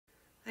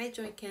Hi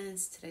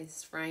Joykids,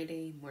 today's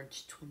Friday,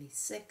 March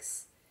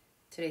 26th.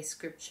 Today's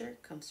scripture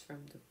comes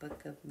from the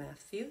book of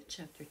Matthew,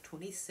 chapter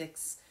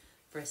 26,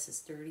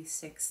 verses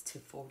 36 to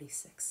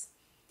 46.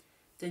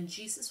 Then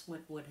Jesus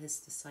went with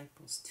his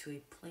disciples to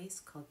a place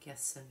called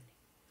Gethsemane.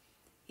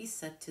 He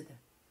said to them,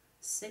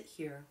 "Sit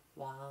here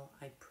while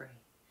I pray."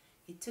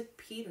 He took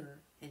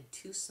Peter and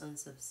two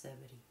sons of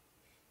Zebedee.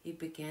 He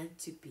began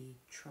to be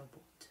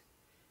troubled.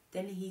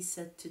 Then he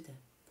said to them,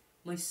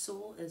 "My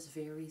soul is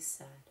very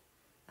sad.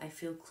 I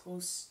feel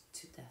close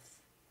to death.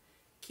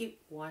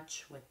 Keep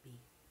watch with me."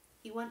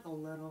 He went a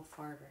little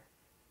farther,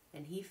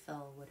 and he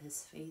fell with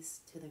his face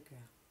to the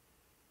ground.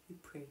 He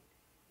prayed,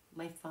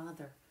 "My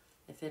Father,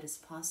 if it is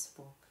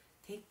possible,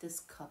 take this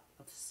cup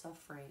of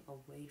suffering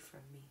away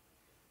from me.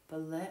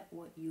 But let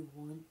what you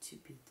want to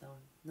be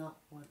done,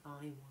 not what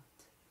I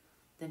want."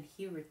 Then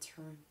he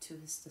returned to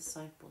his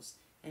disciples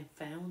and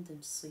found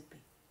them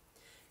sleeping.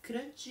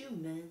 "Couldn't you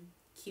men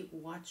keep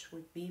watch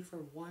with me for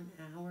 1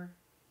 hour?"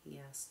 he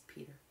asked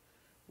Peter.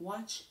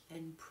 "Watch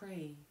and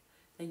pray,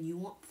 then you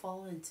won't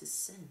fall into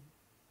sin.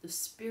 The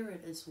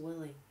spirit is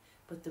willing,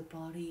 but the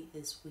body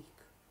is weak."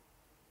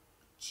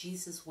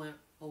 Jesus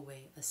went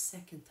away a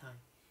second time.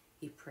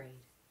 He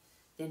prayed.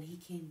 Then he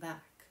came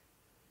back.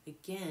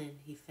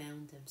 Again he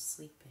found them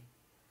sleeping.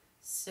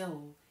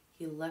 So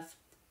he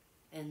left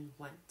and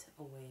went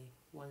away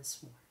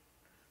once more.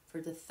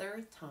 For the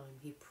third time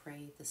he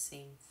prayed the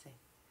same thing.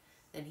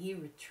 Then he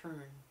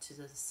returned to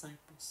the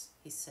disciples.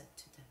 He said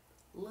to them,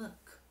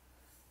 "Look,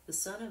 the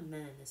Son of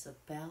Man is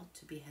about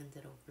to be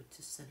handed over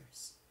to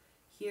sinners.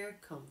 Here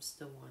comes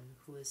the one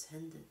who has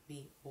handed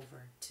me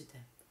over to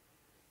them."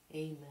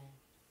 Amen.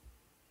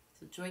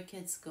 So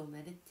Joykids, go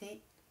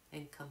meditate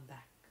and come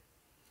back.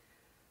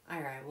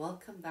 Alright,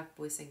 welcome back,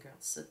 boys and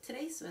girls. So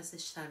today's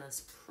message title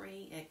is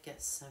Praying at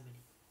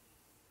Gethsemane.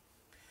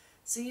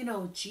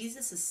 So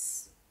Jesus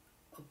is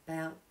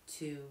about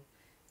to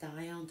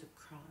die on the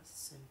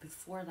cross, and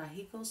before that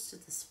he goes to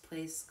this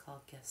place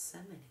called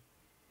Gethsemane.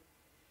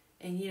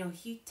 And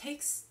he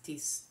takes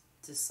these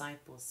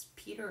disciples,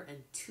 Peter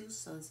and two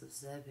sons of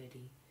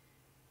Zebedee.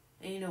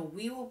 And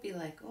we will be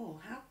like, oh,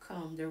 how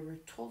come there were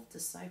 12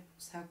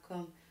 disciples? How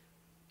come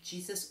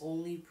Jesus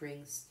only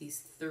brings these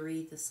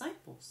 3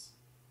 disciples?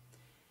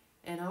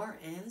 And our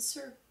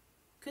answer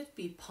could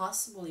be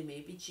possibly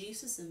maybe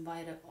Jesus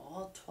invited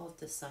all 12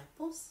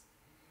 disciples,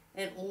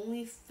 and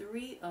only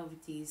 3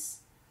 of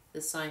these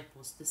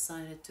disciples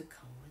decided to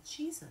come with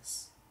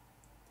Jesus.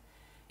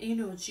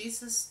 And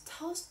Jesus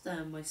tells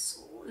them, "My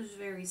soul is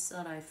very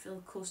sad. I feel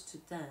close to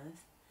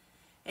death."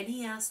 And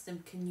he asked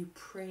them, "Can you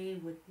pray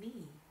with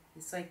me?"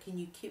 It's like, "Can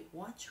you keep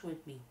watch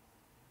with me?"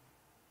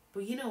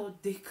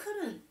 But they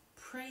couldn't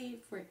pray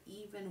for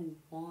even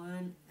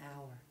 1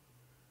 hour.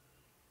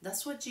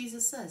 That's what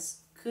Jesus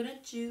says.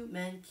 "Couldn't you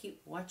men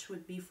keep watch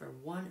with me for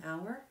 1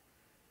 hour?"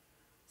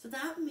 So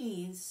that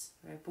means,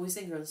 right, boys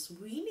and girls,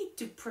 we need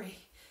to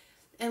pray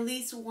at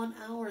least 1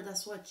 hour.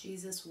 That's what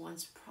Jesus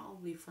wants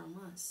probably from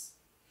us.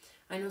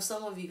 I know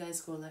some of you guys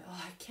go like,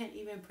 "Oh, I can't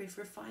even pray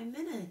for 5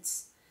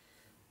 minutes."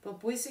 But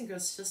boys and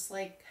girls, just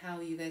like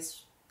how you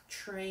guys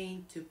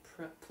train to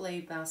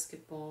play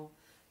basketball,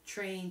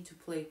 train to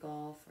play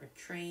golf, or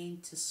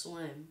train to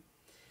swim,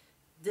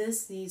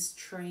 this needs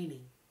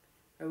training.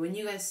 Or when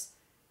you guys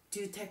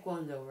do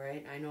taekwondo,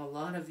 right? I know a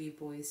lot of you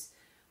boys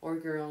or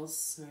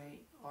girls,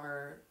 right,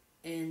 are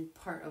in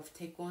part of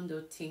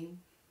taekwondo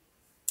team.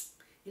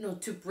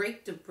 To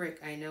break the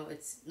brick, I know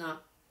it's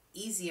not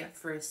easy at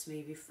first.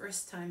 Maybe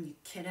first time you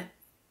cannot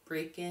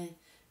break it.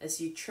 As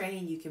you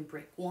train, you can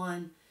break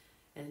 1,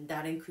 and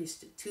that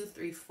increased to 2,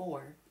 3,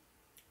 4,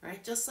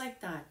 right? Just like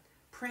that.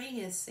 Praying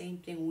is the same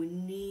thing. We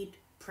need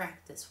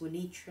practice. We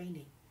need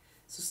training.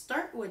 So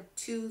start with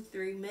 2,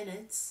 3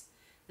 minutes,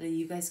 and then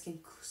you guys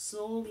can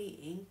slowly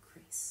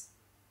increase.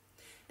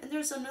 And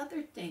there's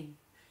another thing.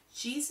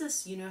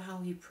 Jesus, you know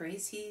how he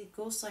prays? He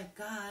goes like,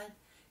 "God,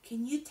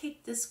 can you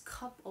take this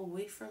cup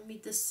away from me,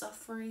 this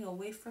suffering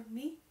away from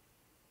me?"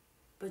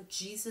 But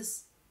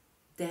Jesus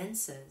then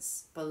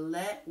says, "But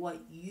let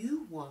what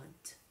you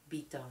want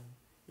be done,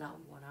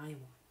 not what I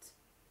want."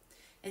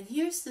 And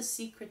here's the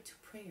secret to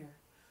prayer.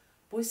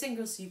 Boys and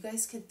girls, you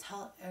guys can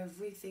tell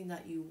everything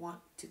that you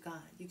want to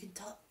God. You can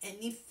tell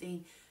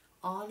anything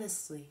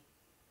honestly.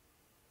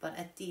 But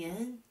at the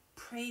end,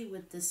 pray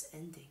with this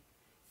ending.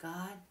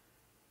 "God,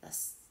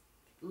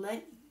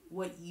 let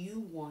what you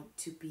want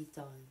to be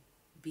done,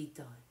 be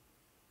done."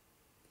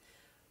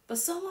 But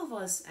some of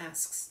us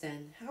asks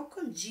then, how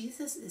come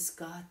Jesus is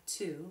God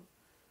too?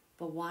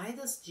 But why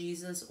does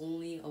Jesus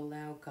only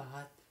allow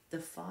God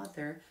the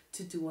Father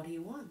to do what he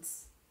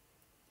wants?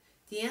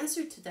 The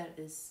answer to that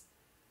is,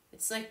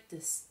 it's like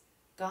this.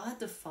 God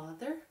the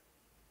Father,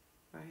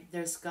 right?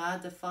 There's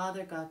God the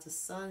Father, God the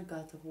Son,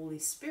 God the Holy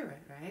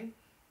Spirit, right?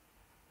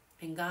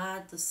 And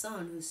God the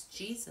Son, who's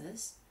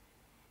Jesus,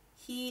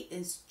 he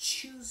is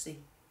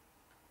choosing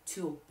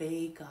to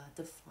obey God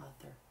the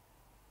Father.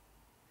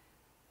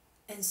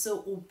 And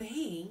so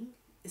obeying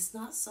is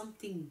not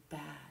something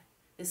bad.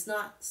 It's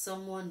not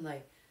someone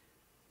like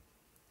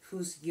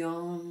who's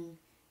young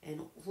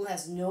and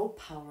has no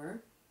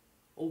power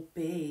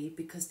obey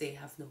because they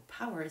have no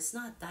power. It's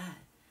not that.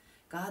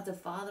 God the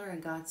Father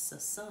and God the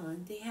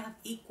Son, they have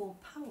equal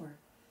power.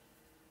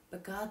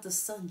 But God the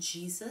Son,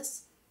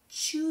 Jesus,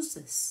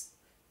 chooses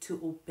to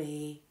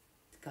obey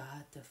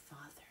God the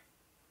Father.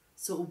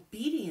 So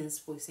obedience,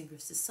 boys and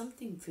girls, is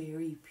something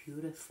very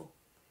beautiful.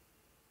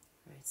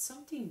 Right?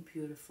 Something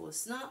beautiful.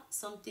 It's not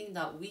something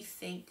that we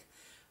think,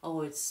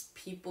 oh, it's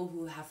people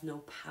who have no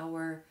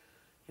power,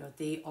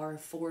 they are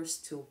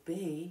forced to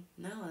obey.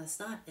 No,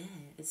 that's not it.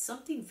 It's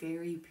something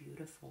very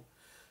beautiful.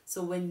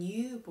 So when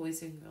you,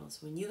 boys and girls,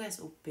 when you guys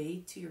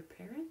obey to your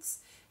parents,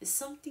 it's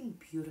something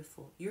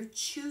beautiful. You're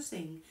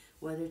choosing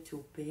whether to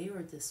obey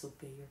or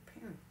disobey your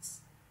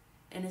parents.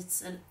 And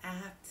it's an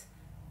act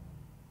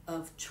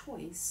of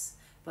choice,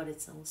 but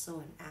it's also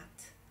an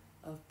act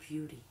of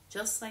beauty.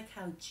 Just like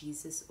how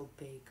Jesus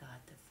obeyed God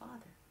the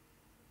Father.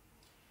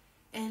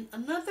 And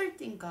another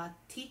thing God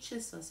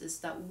teaches us is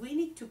that we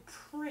need to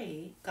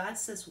pray. God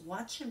says,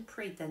 watch and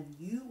pray that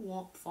you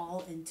won't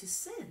fall into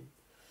sin.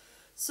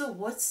 So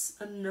what's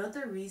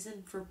another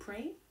reason for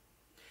praying?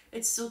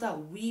 It's so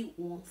that we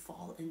won't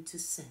fall into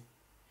sin.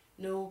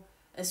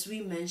 As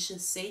we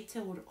mentioned,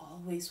 Satan would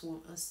always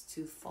want us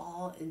to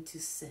fall into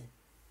sin.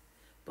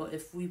 But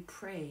if we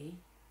pray,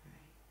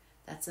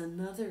 right, that's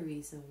another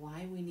reason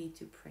why we need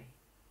to pray.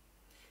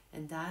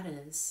 And that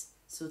is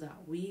so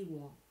that we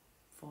won't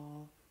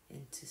fall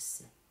into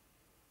sin.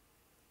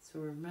 So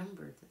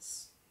remember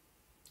this,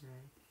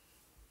 right?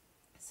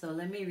 So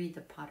let me read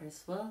the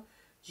Potter's Wheel.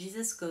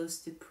 Jesus goes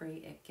to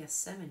pray at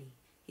Gethsemane.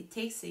 He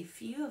takes a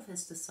few of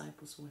his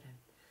disciples with him.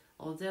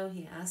 Although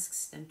he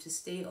asks them to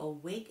stay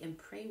awake and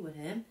pray with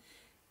him,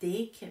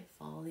 they kept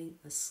falling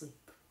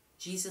asleep.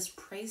 Jesus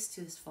prays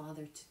to his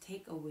Father to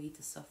take away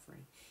the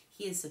suffering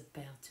he is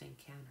about to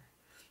encounter.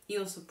 He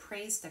also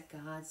prays that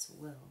God's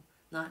will,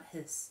 not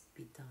his,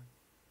 be done.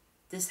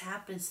 This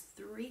happens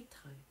 3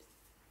 times.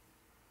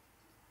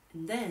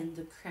 And then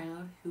the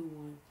crowd who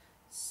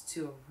wants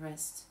to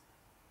arrest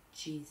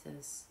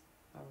Jesus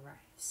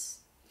arrives.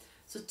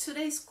 So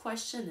today's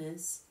question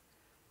is,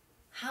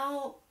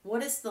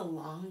 what is the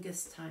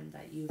longest time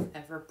that you've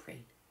ever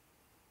prayed?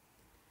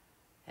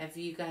 Have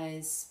you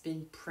guys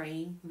been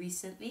praying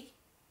recently?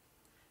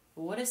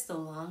 What is the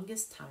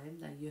longest time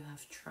that you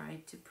have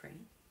tried to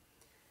pray?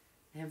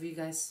 Have you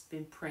guys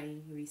been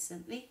praying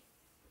recently?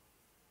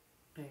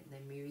 All right,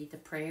 let me read the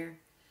prayer.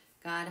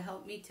 God,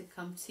 help me to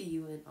come to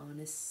you and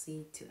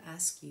honestly to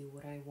ask you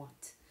what I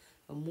want.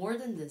 But more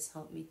than this,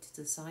 help me to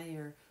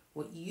desire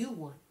what you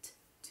want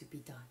to be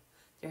done.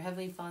 Dear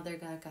Heavenly Father,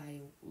 God, I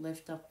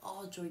lift up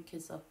all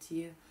Joykids up to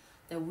you,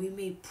 that we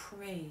may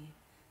pray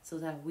so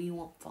that we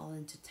won't fall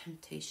into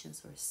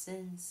temptations or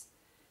sins.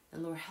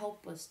 And Lord,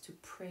 help us to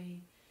pray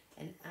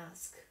and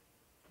ask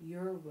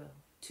your will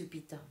to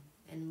be done.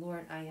 And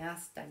Lord, I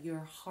ask that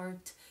your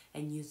heart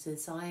and your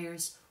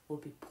desires will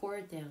be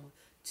poured down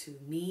to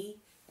me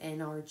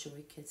and our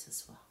Joykids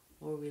as well.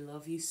 Lord, we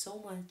love you so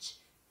much.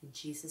 In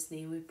Jesus'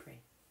 name we pray.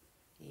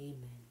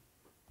 Amen.